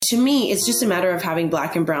to me, it's just a matter of having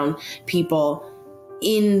Black and brown people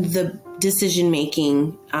in the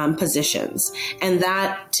decision-making positions. And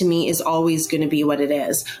that, to me, is always going to be what it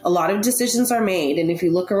is. A lot of decisions are made. And if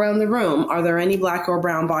you look around the room, are there any Black or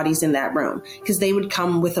brown bodies in that room? Because they would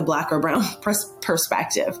come with a Black or brown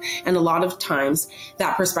perspective. And a lot of times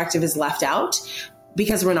that perspective is left out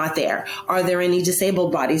because we're not there. Are there any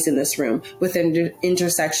disabled bodies in this room with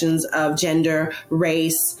intersections of gender,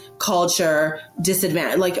 race, culture,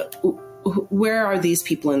 disadvantage? Like, where are these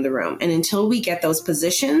people in the room? And until we get those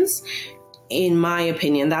positions, in my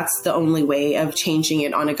opinion, that's the only way of changing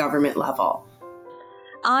it on a government level.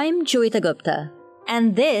 I'm Joeita Gupta,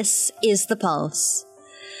 and this is The Pulse.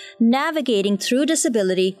 Navigating through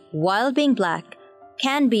disability while being Black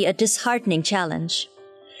can be a disheartening challenge.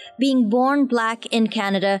 Being born Black in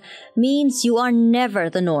Canada means you are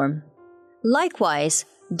never the norm. Likewise,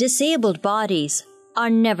 disabled bodies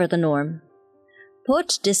are never the norm.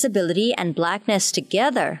 Put disability and Blackness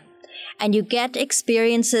together, and you get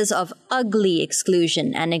experiences of ugly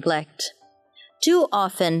exclusion and neglect. Too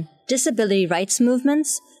often, disability rights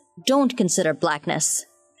movements don't consider Blackness,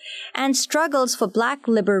 and struggles for Black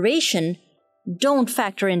liberation don't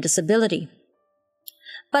factor in disability.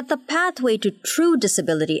 But the pathway to true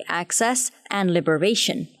disability access and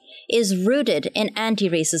liberation is rooted in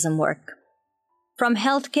anti-racism work. From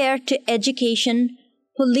healthcare to education,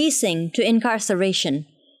 policing to incarceration,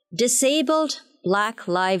 disabled Black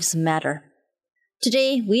lives matter.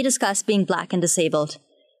 Today, we discuss being Black and disabled.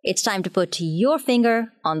 It's time to put your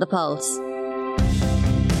finger on the pulse.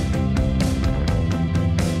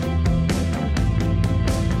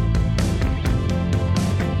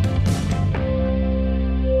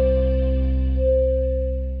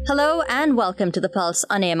 Hello and welcome to The Pulse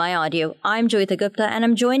on AMI Audio. I'm Joeita Gupta and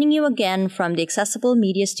I'm joining you again from the Accessible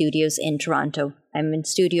Media Studios in Toronto. I'm in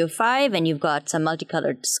Studio 5 and you've got some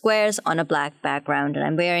multicolored squares on a black background, and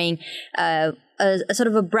I'm wearing a sort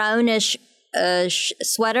of a brownish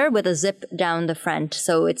sweater with a zip down the front.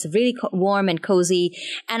 So it's really warm and cozy.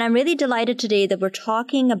 And I'm really delighted today that we're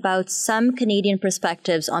talking about some Canadian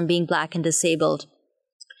perspectives on being Black and disabled.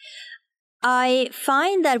 I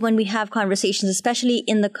find that when we have conversations, especially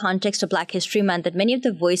in the context of Black History Month, that many of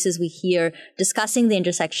the voices we hear discussing the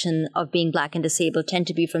intersection of being Black and disabled tend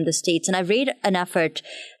to be from the States. And I've made an effort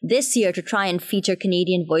this year to try and feature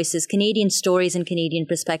Canadian voices, Canadian stories, and Canadian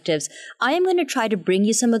perspectives. I am going to try to bring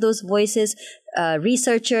you some of those voices,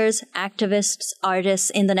 researchers, activists, artists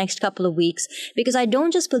in the next couple of weeks, because I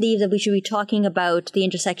don't just believe that we should be talking about the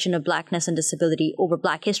intersection of Blackness and disability over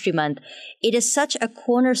Black History Month. It is such a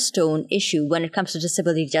cornerstone issue when it comes to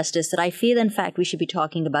disability justice that I feel, in fact, we should be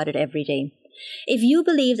talking about it every day. If you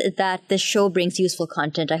believe that this show brings useful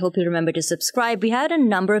content, I hope you remember to subscribe. We had a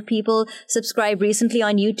number of people subscribe recently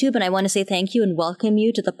on YouTube, and I want to say thank you and welcome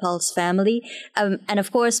you to the Pulse family. And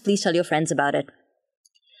of course, please tell your friends about it.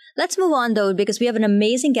 Let's move on, though, because we have an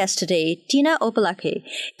amazing guest today. Tina Opalake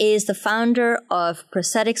is the founder of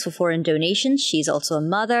Prosthetics for Foreign Donations. She's also a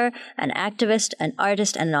mother, an activist, an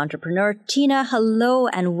artist, and an entrepreneur. Tina, hello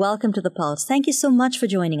and welcome to The Pulse. Thank you so much for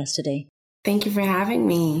joining us today. Thank you for having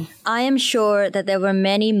me. I am sure that there were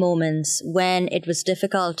many moments when it was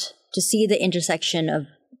difficult to see the intersection of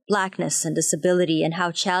Blackness and disability and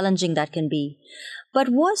how challenging that can be. But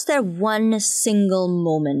was there one single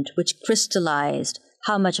moment which crystallized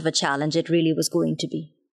how much of a challenge it really was going to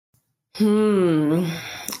be?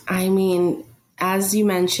 I mean, as you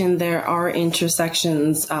mentioned, there are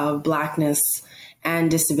intersections of Blackness and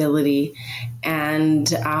disability.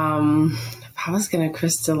 And if I was going to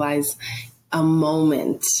crystallize a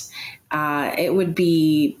moment, it would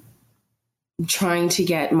be trying to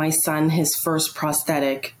get my son his first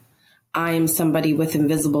prosthetic. I am somebody with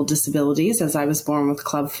invisible disabilities, as I was born with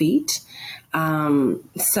club feet.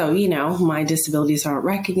 So, you know, my disabilities aren't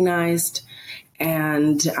recognized,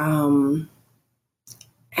 and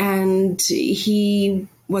he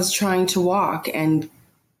was trying to walk and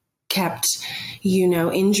kept, you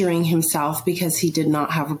know, injuring himself because he did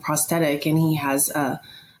not have a prosthetic, and he has a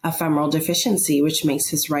femoral deficiency, which makes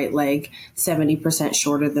his right leg 70%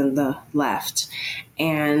 shorter than the left.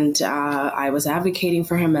 And I was advocating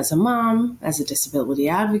for him as a mom, as a disability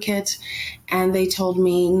advocate. And they told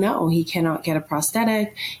me, no, he cannot get a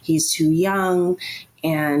prosthetic. He's too young.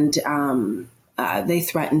 And they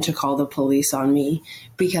threatened to call the police on me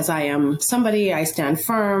because I am somebody, I stand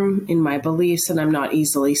firm in my beliefs and I'm not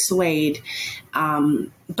easily swayed.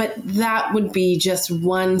 But that would be just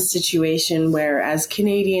one situation where, as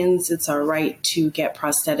Canadians, it's our right to get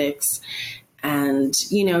prosthetics. And,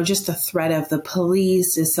 just the threat of the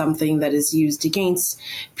police is something that is used against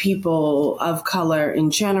people of color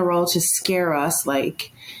in general to scare us.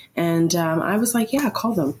 And I was like, yeah,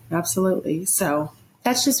 call them. Absolutely. So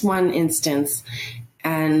that's just one instance,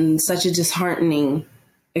 and such a disheartening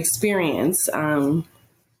experience.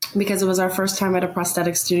 Because it was our first time at a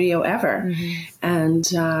prosthetic studio ever. Mm-hmm. And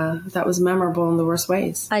that was memorable in the worst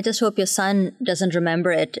ways. I just hope your son doesn't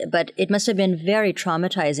remember it, but it must have been very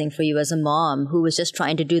traumatizing for you as a mom who was just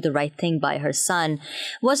trying to do the right thing by her son.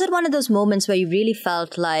 Was it one of those moments where you really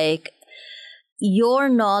felt like your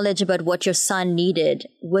knowledge about what your son needed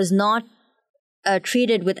was not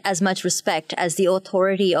treated with as much respect as the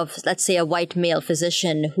authority of, let's say, a white male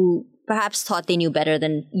physician who perhaps thought they knew better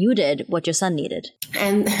than you did what your son needed?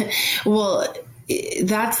 And well,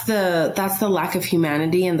 that's the lack of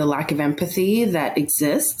humanity and the lack of empathy that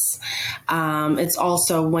exists. It's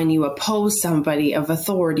also when you oppose somebody of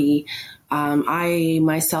authority. I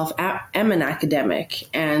myself am an academic,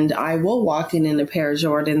 and I will walk in a pair of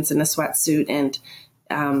Jordans and a sweatsuit, and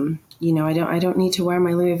I don't need to wear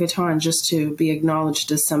my Louis Vuitton just to be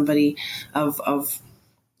acknowledged as somebody of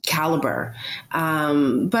caliber.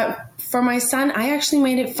 But for my son, I actually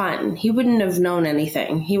made it fun. He wouldn't have known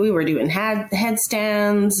anything. We were doing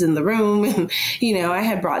headstands in the room, and, I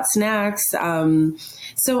had brought snacks.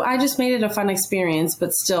 So I just made it a fun experience,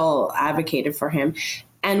 but still advocated for him.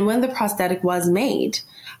 And when the prosthetic was made,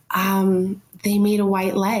 they made a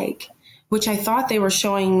white leg, which I thought they were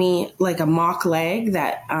showing me like a mock leg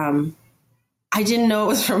that, I didn't know it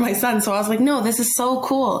was for my son. So I was like, no, this is so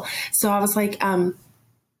cool. So I was like,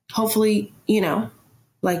 hopefully,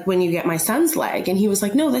 like when you get my son's leg. And he was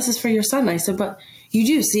like, no, this is for your son. I said, but you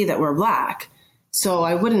do see that we're Black. So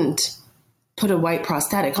I wouldn't put a white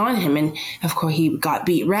prosthetic on him. And of course he got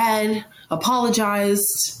beet red,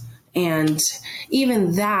 apologized. And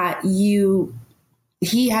even that,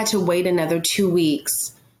 he had to wait another 2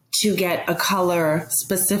 weeks to get a color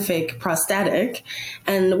specific prosthetic.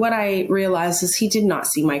 And what I realized is he did not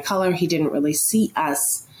see my color. He didn't really see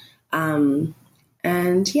us. And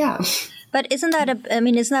yeah. But isn't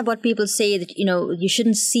that what people say, that, you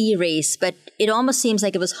shouldn't see race, but it almost seems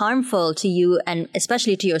like it was harmful to you, and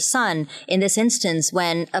especially to your son in this instance,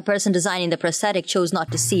 when a person designing the prosthetic chose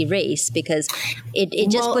not to see race, because it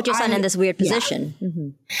just put your son in this weird position. Yeah. Mm-hmm.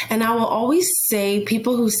 And I will always say,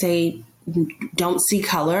 people who say don't see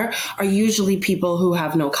color are usually people who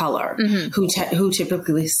have no color, mm-hmm. who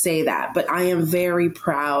typically say that. But I am very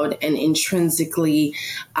proud and intrinsically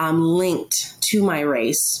linked to my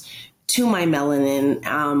race, to my melanin,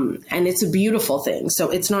 and it's a beautiful thing. So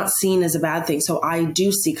it's not seen as a bad thing. So I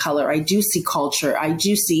do see color, I do see culture, I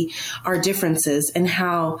do see our differences, and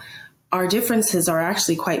how our differences are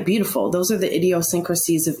actually quite beautiful. Those are the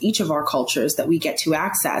idiosyncrasies of each of our cultures that we get to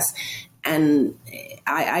access. And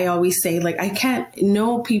I always say,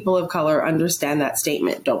 no people of color understand that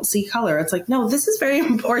statement, don't see color. It's like, no, this is very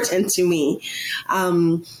important to me.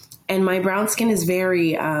 And my brown skin is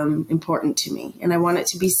very important to me. And I want it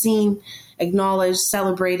to be seen, acknowledged,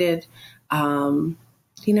 celebrated, and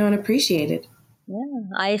appreciated. Yeah,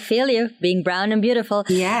 I feel you, being brown and beautiful.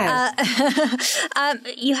 Yes.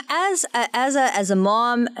 You as a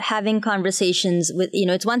mom, having conversations with,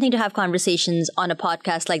 it's one thing to have conversations on a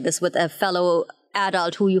podcast like this with a fellow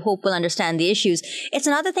adult who you hope will understand the issues. It's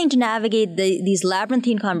another thing to navigate these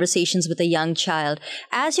labyrinthine conversations with a young child.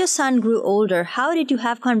 As your son grew older, how did you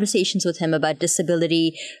have conversations with him about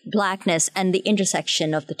disability, Blackness, and the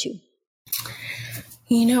intersection of the two?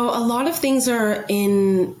 A lot of things are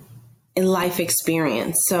in life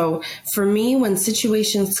experience. So for me, when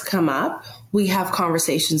situations come up, we have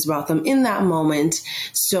conversations about them in that moment,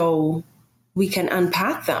 so we can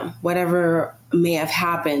unpack them, whatever may have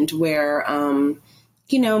happened, where,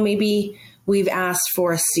 maybe we've asked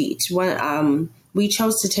for a seat. When we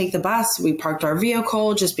chose to take the bus, we parked our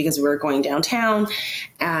vehicle just because we were going downtown,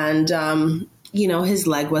 and, his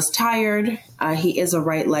leg was tired. He is a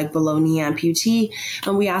right leg below knee amputee,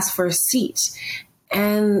 and we asked for a seat.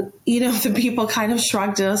 And, the people kind of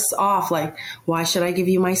shrugged us off, like, why should I give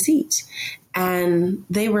you my seat? And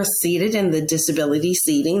they were seated in the disability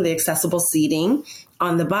seating, the accessible seating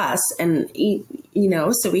on the bus. And,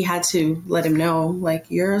 so we had to let him know, like,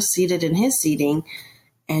 you're seated in his seating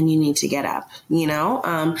and you need to get up,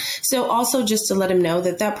 So also just to let him know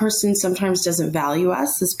that person sometimes doesn't value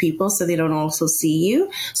us as people, so they don't also see you.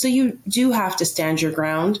 So you do have to stand your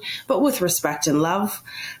ground, but with respect and love.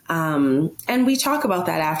 And we talk about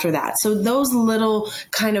that after that. So those little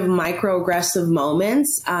kind of microaggressive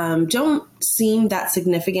moments don't seem that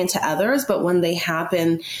significant to others, but when they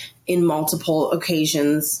happen in multiple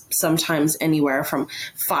occasions, sometimes anywhere from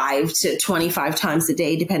 5 to 25 times a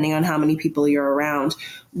day, depending on how many people you're around,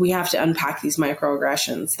 we have to unpack these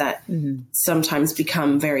microaggressions that sometimes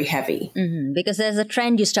become very heavy. Because there's a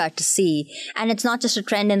trend you start to see. And it's not just a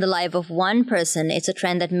trend in the life of one person. It's a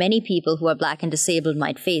trend that many people who are Black and disabled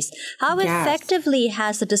might face. How effectively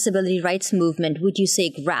has the disability rights movement, would you say,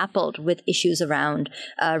 grappled with issues around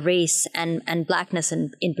race and Blackness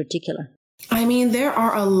in particular? I mean, there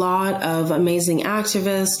are a lot of amazing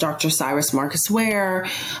activists, Dr. Cyrus Marcus Ware,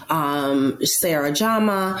 Sarah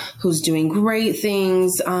Jama, who's doing great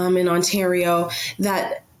things in Ontario,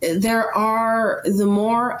 that there are, the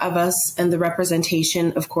more of us, and the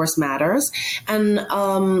representation, of course, matters. And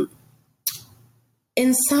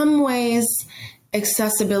in some ways,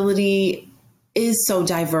 accessibility is so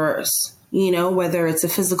diverse, whether it's a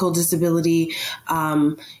physical disability,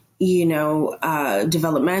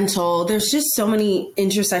 developmental. There's just so many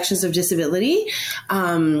intersections of disability.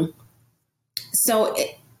 So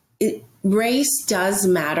race does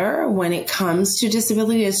matter when it comes to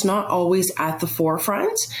disability. It's not always at the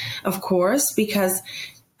forefront, of course, because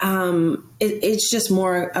it's just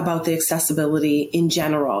more about the accessibility in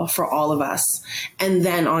general for all of us. And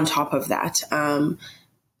then on top of that,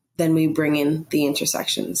 then we bring in the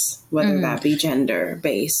intersections, whether that be gender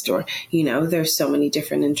based or, there's so many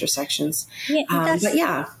different intersections. But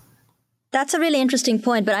yeah. That's a really interesting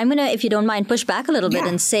point, but I'm going to, if you don't mind, push back a little bit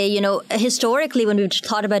and say, historically, when we've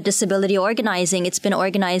thought about disability organizing, it's been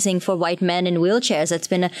organizing for white men in wheelchairs. That's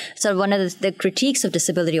been sort of one of the critiques of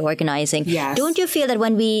disability organizing. Yes. Don't you feel that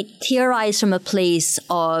when we theorize from a place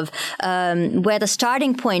of where the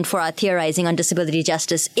starting point for our theorizing on disability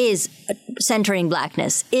justice is centering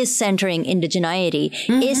Blackness, is centering indigeneity,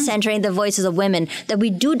 is centering the voices of women, that we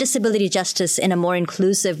do disability justice in a more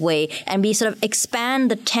inclusive way and we sort of expand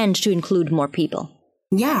the tent to include more people?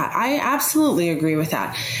 Yeah, I absolutely agree with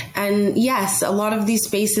that. And yes, a lot of these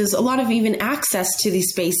spaces, a lot of even access to these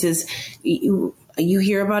spaces, you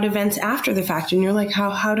hear about events after the fact and you're like,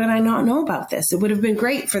 how did I not know about this? It would have been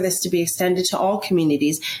great for this to be extended to all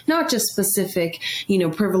communities, not just specific,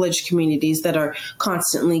 privileged communities that are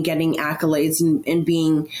constantly getting accolades and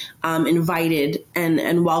being invited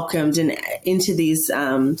and welcomed into these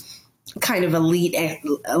kind of elite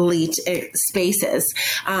spaces.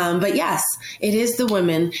 But yes, it is the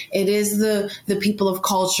women. It is the people of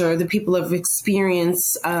culture, the people of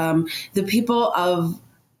experience, the people of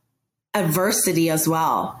adversity as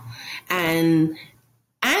well, and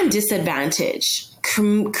disadvantage.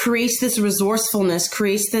 Creates this resourcefulness,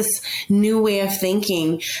 creates this new way of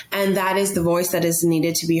thinking. And that is the voice that is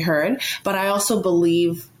needed to be heard. But I also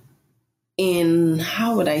believe in,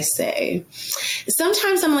 how would I say,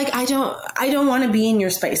 sometimes I'm like, I don't want to be in your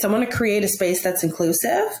space. I want to create a space that's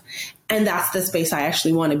inclusive, and that's the space I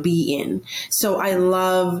actually want to be in. So I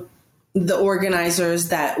love the organizers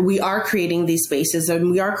that we are creating these spaces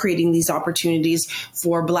and we are creating these opportunities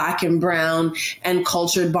for Black and brown and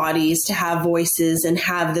cultured bodies to have voices and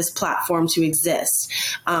have this platform to exist,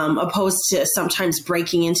 opposed to sometimes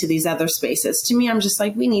breaking into these other spaces. To me, I'm just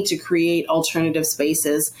like, we need to create alternative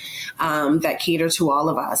spaces that cater to all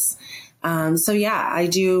of us. So yeah, I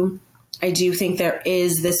do think there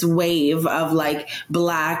is this wave of like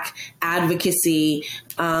Black advocacy,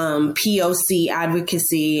 POC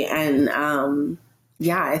advocacy, and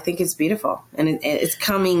I think it's beautiful, and it's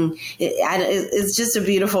coming. It's just a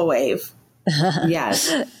beautiful wave.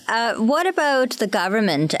 Yes. What about the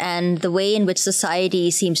government and the way in which society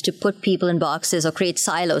seems to put people in boxes or create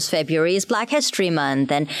silos? February is Black History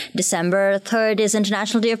Month and December 3rd is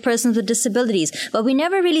International Day of Persons with Disabilities. But we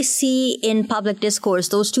never really see in public discourse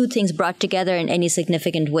those two things brought together in any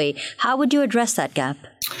significant way. How would you address that gap?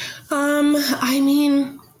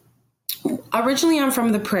 Originally, I'm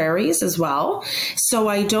from the prairies as well, so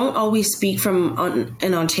I don't always speak from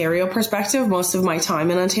an Ontario perspective. Most of my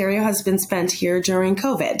time in Ontario has been spent here during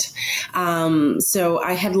COVID. So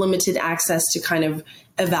I had limited access to kind of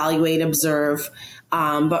evaluate, observe.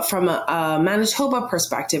 But from a Manitoba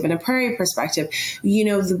perspective and a prairie perspective,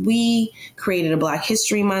 we created a Black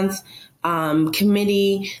History Month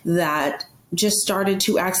committee that just started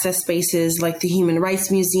to access spaces like the Human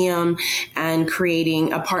Rights Museum and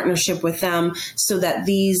creating a partnership with them so that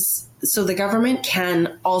the government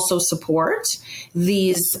can also support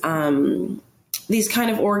these these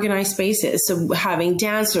kind of organized spaces. So having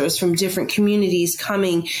dancers from different communities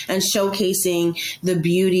coming and showcasing the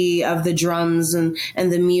beauty of the drums and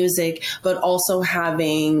the music, but also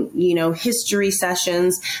having, history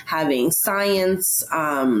sessions, having science,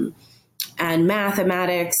 and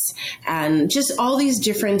mathematics, and just all these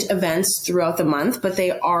different events throughout the month, but they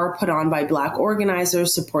are put on by Black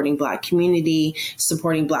organizers supporting Black community,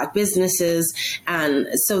 supporting Black businesses. And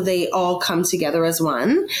so they all come together as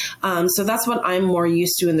one. So that's what I'm more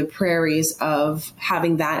used to in the prairies, of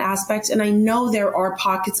having that aspect. And I know there are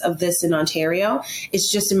pockets of this in Ontario.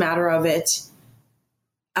 It's just a matter of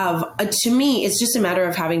to me, it's just a matter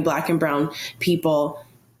of having Black and brown people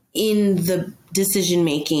in the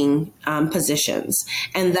decision-making positions.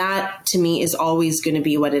 And that, to me, is always going to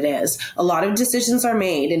be what it is. A lot of decisions are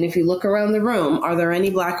made. And if you look around the room, are there any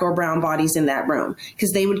Black or brown bodies in that room?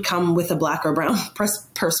 Because they would come with a Black or brown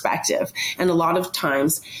perspective. And a lot of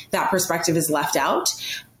times that perspective is left out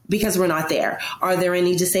because we're not there. Are there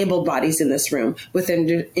any disabled bodies in this room with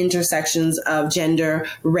intersections of gender,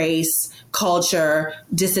 race, culture,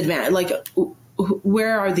 disadvantage? Like,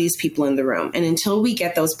 where are these people in the room? And until we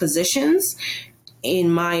get those positions,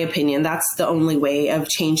 in my opinion, that's the only way of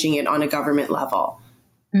changing it on a government level.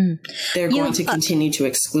 They're going to continue to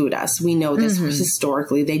exclude us. We know this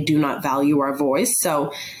historically. They do not value our voice.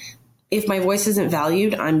 So if my voice isn't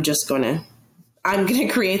valued, I'm going to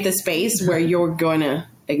create the space where you're going to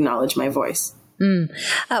acknowledge my voice.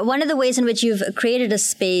 One of the ways in which you've created a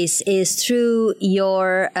space is through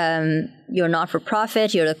your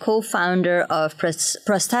not-for-profit. You're the co-founder of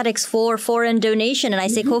Prosthetics for Foreign Donation. And I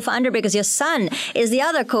say co-founder because your son is the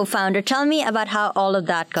other co-founder. Tell me about how all of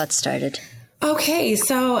that got started. Okay.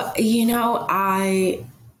 So,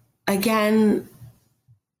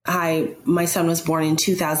 my son was born in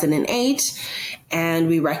 2008, and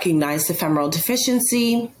we recognized ephemeral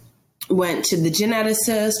deficiency. Went to the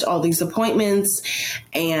geneticist, all these appointments,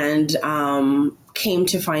 and came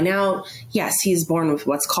to find out, yes, he's born with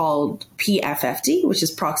what's called PFFD, which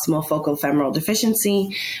is proximal focal femoral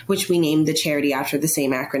deficiency, which we named the charity after the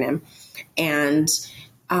same acronym. And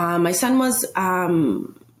my son was,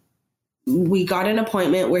 we got an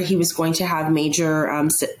appointment where he was going to have major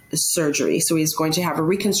surgery. So he's going to have a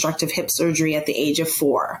reconstructive hip surgery at the age of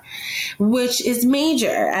 4, which is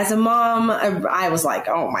major. As a mom, I was like,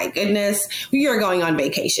 oh my goodness, we are going on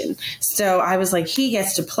vacation. So I was like, he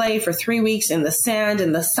gets to play for 3 weeks in the sand,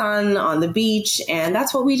 in the sun, on the beach. And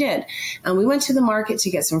that's what we did. And we went to the market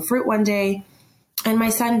to get some fruit one day. And my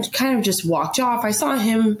son kind of just walked off. I saw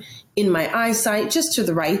him in my eyesight, just to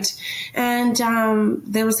the right. And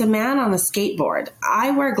there was a man on a skateboard.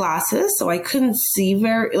 I wear glasses, so I couldn't see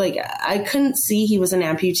I couldn't see he was an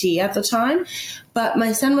amputee at the time. But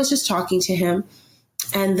my son was just talking to him.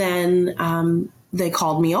 And then they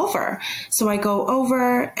called me over. So I go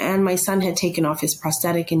over, and my son had taken off his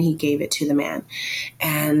prosthetic and he gave it to the man.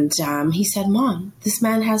 And he said, "Mom, this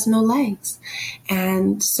man has no legs."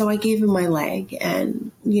 And so I gave him my leg,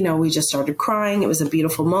 and, we just started crying. It was a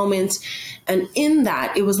beautiful moment. And in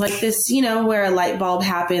that, it was like this, where a light bulb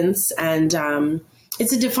happens, and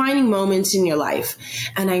it's a defining moment in your life.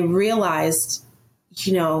 And I realized,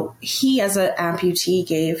 he as an amputee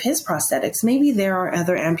gave his prosthetics. Maybe there are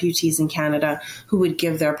other amputees in Canada who would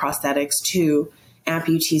give their prosthetics to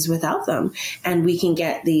amputees without them. And we can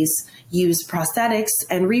get these used prosthetics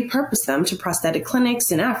and repurpose them to prosthetic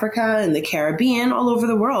clinics in Africa and the Caribbean, all over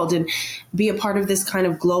the world, and be a part of this kind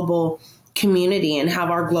of global community and have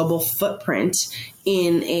our global footprint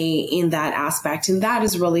in that aspect. And that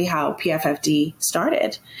is really how PFFD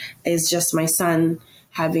started, is just my son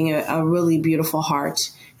having a really beautiful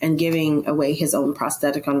heart and giving away his own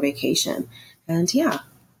prosthetic on vacation. And yeah.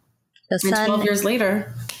 And 12 years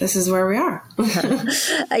later, this is where we are.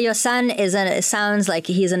 Your son sounds like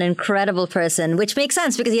he's an incredible person, which makes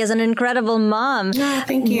sense because he has an incredible mom. Yeah,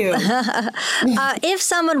 thank you. If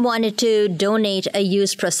someone wanted to donate a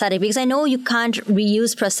used prosthetic, because I know you can't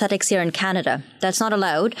reuse prosthetics here in Canada. That's not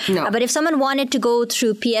allowed. No. But if someone wanted to go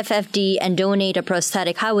through PFFD and donate a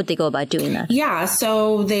prosthetic, how would they go about doing that? Yeah,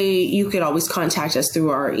 so you could always contact us through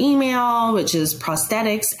our email, which is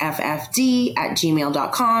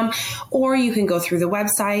prostheticsffd@gmail.com. Or you can go through the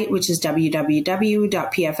website, which is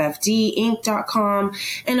www.pffdinc.com.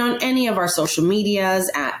 And on any of our social medias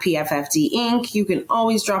at PFFD Inc., you can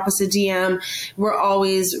always drop us a DM. We're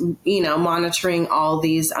always, monitoring all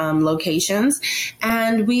these locations.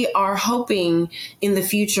 And we are hoping in the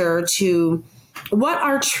future what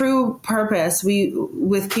our true purpose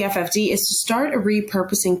with PFFD is to start a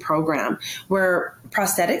repurposing program where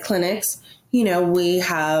prosthetic clinics, we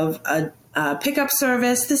have pickup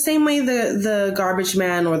service, the same way the garbage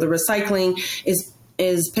man or the recycling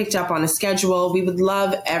is picked up on a schedule. We would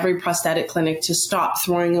love every prosthetic clinic to stop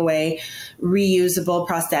throwing away reusable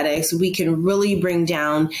prosthetics. We can really bring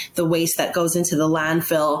down the waste that goes into the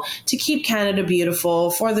landfill to keep Canada beautiful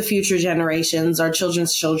for the future generations, our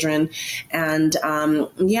children's children. And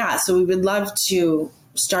so we would love to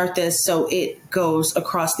start this so it goes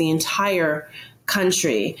across the entire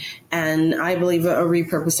country. And I believe a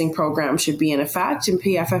repurposing program should be in effect, and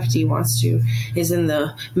PFFD is in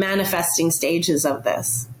the manifesting stages of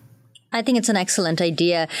this. I think it's an excellent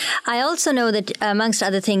idea. I also know that, amongst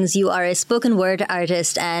other things, you are a spoken word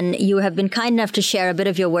artist, and you have been kind enough to share a bit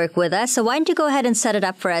of your work with us. So why don't you go ahead and set it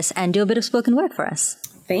up for us and do a bit of spoken word for us?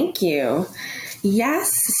 Thank you.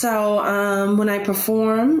 Yes. So when I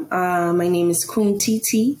perform, my name is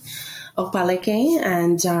Kuntiti Okpaleke,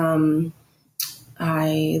 and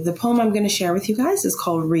the poem I'm going to share with you guys is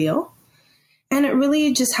called Real. And it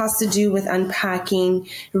really just has to do with unpacking,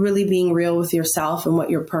 really being real with yourself and what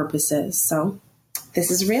your purpose is. So this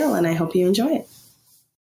is real, and I hope you enjoy it.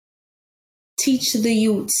 Teach the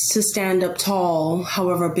youths to stand up tall,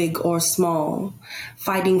 however big or small,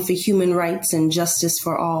 fighting for human rights and justice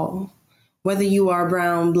for all. Whether you are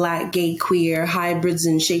brown, black, gay, queer, hybrids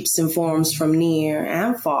in shapes and forms from near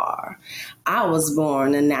and far, I was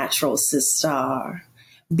born a natural sister.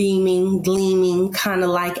 Beaming, gleaming, kind of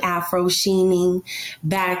like Afro sheening,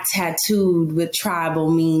 back tattooed with tribal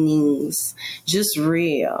meanings, just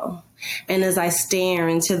real. And as I stare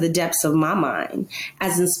into the depths of my mind,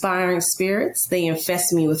 as inspiring spirits, they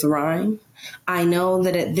infest me with rhyme. I know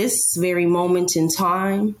that at this very moment in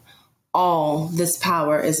time, all this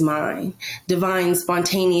power is mine. Divine,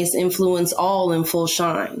 spontaneous influence, all in full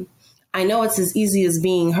shine. I know it's as easy as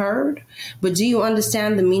being heard, but do you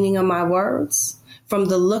understand the meaning of my words? From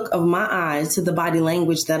the look of my eyes to the body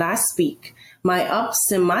language that I speak, my ups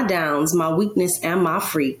and my downs, my weakness and my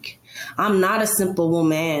freak. I'm not a simple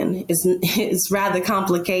woman. It's rather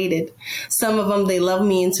complicated. Some of them, they love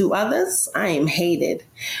me, and to others, I am hated.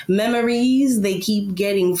 Memories, they keep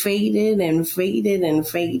getting faded and faded and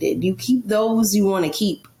faded. You keep those you want to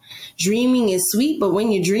keep. Dreaming is sweet, but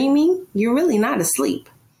when you're dreaming, you're really not asleep.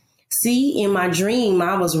 See, in my dream,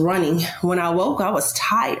 I was running. When I woke, I was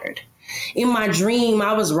tired. In my dream,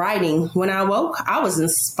 I was writing. When I woke, I was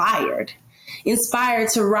inspired. Inspired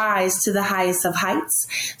to rise to the highest of heights,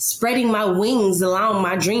 spreading my wings, allowing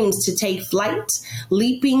my dreams to take flight,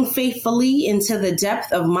 leaping faithfully into the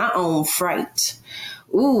depth of my own fright.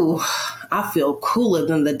 Ooh, I feel cooler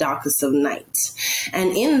than the darkest of night.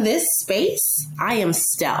 And in this space, I am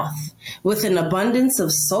stealth with an abundance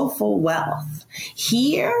of soulful wealth.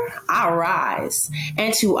 Here I rise,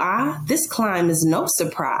 and to I, this climb is no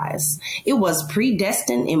surprise. It was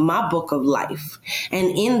predestined in my book of life.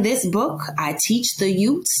 And in this book, I teach the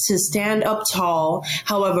youths to stand up tall,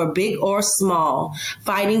 however big or small,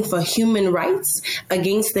 fighting for human rights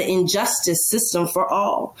against the injustice system for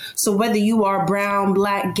all. So whether you are brown,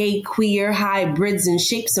 black, gay, queer, hybrids in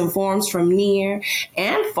shapes and forms from near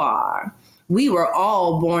and far, we were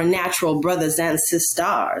all born natural brothers and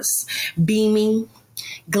sisters, beaming,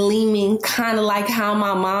 gleaming, kind of like how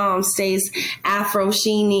my mom stays Afro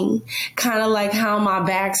sheening, kind of like how my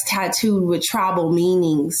back's tattooed with tribal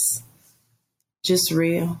meanings. Just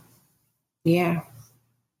real. Yeah,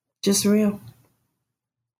 just real.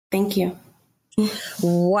 Thank you.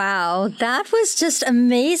 Wow, that was just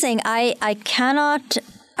amazing. I cannot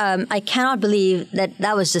believe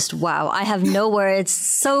that was just wow. I have no words.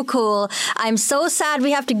 So cool. I'm so sad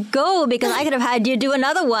we have to go because I could have had you do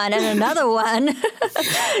another one and another one.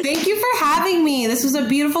 Thank you for having me. This was a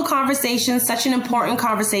beautiful conversation, such an important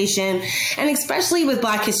conversation, and especially with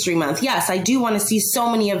Black History Month. Yes, I do want to see so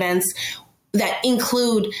many events that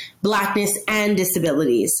include Blackness and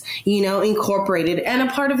disabilities, incorporated. And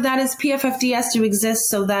a part of that is PFFD has to exist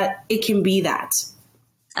so that it can be that.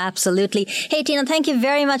 Absolutely. Hey, Tina, thank you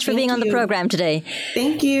very much for being on the program today.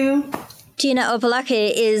 Thank you. Tina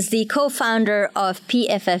Okpaleke is the co-founder of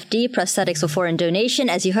PFFD, Prosthetics for Foreign Donation.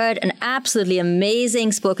 As you heard, an absolutely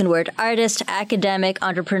amazing spoken word artist, academic,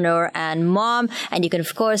 entrepreneur, and mom. And you can,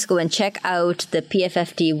 of course, go and check out the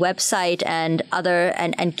PFFD website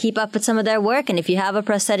and keep up with some of their work. And if you have a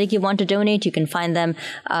prosthetic you want to donate, you can find them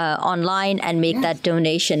online and make that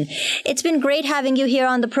donation. It's been great having you here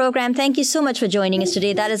on the program. Thank you so much for joining us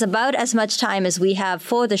today. That is about as much time as we have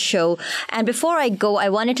for the show. And before I go, I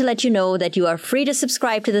wanted to let you know that you are free to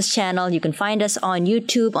subscribe to this channel. You can find us on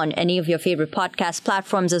YouTube, on any of your favorite podcast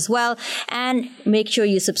platforms as well. And make sure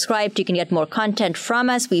you subscribe so you can get more content from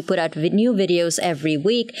us. We put out new videos every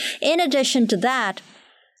week. In addition to that,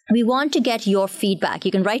 We want to get your feedback.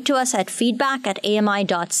 You can write to us at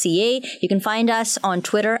feedback@ami.ca. You can find us on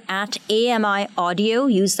Twitter at AMI Audio.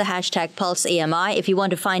 Use the hashtag PulseAMI. If you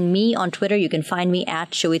want to find me on Twitter, you can find me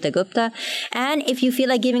at Joeita Gupta. And if you feel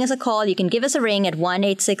like giving us a call, you can give us a ring at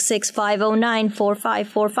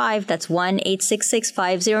 1-866-509-4545. That's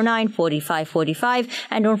 1-866-509-4545.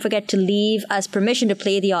 And don't forget to leave us permission to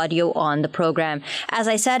play the audio on the program. As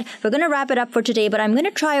I said, we're going to wrap it up for today, but I'm going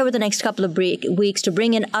to try over the next couple of weeks to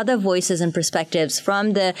bring in other voices and perspectives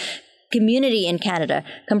from the community in Canada,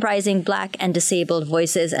 comprising Black and disabled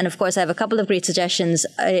voices. And of course, I have a couple of great suggestions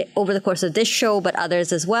over the course of this show, but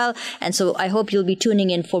others as well. And so I hope you'll be tuning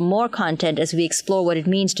in for more content as we explore what it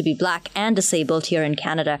means to be Black and disabled here in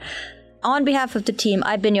Canada. On behalf of the team,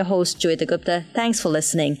 I've been your host, Joeita Gupta. Thanks for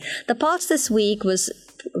listening. The Pulse this week was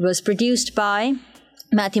produced by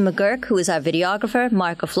Matthew McGurk, who is our videographer,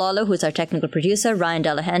 Mark Aflalo, who is our technical producer, Ryan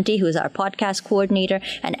Delahanty, who is our podcast coordinator,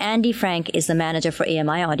 and Andy Frank is the manager for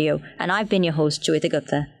AMI Audio. And I've been your host, Joeita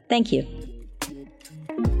Gupta. Thank you.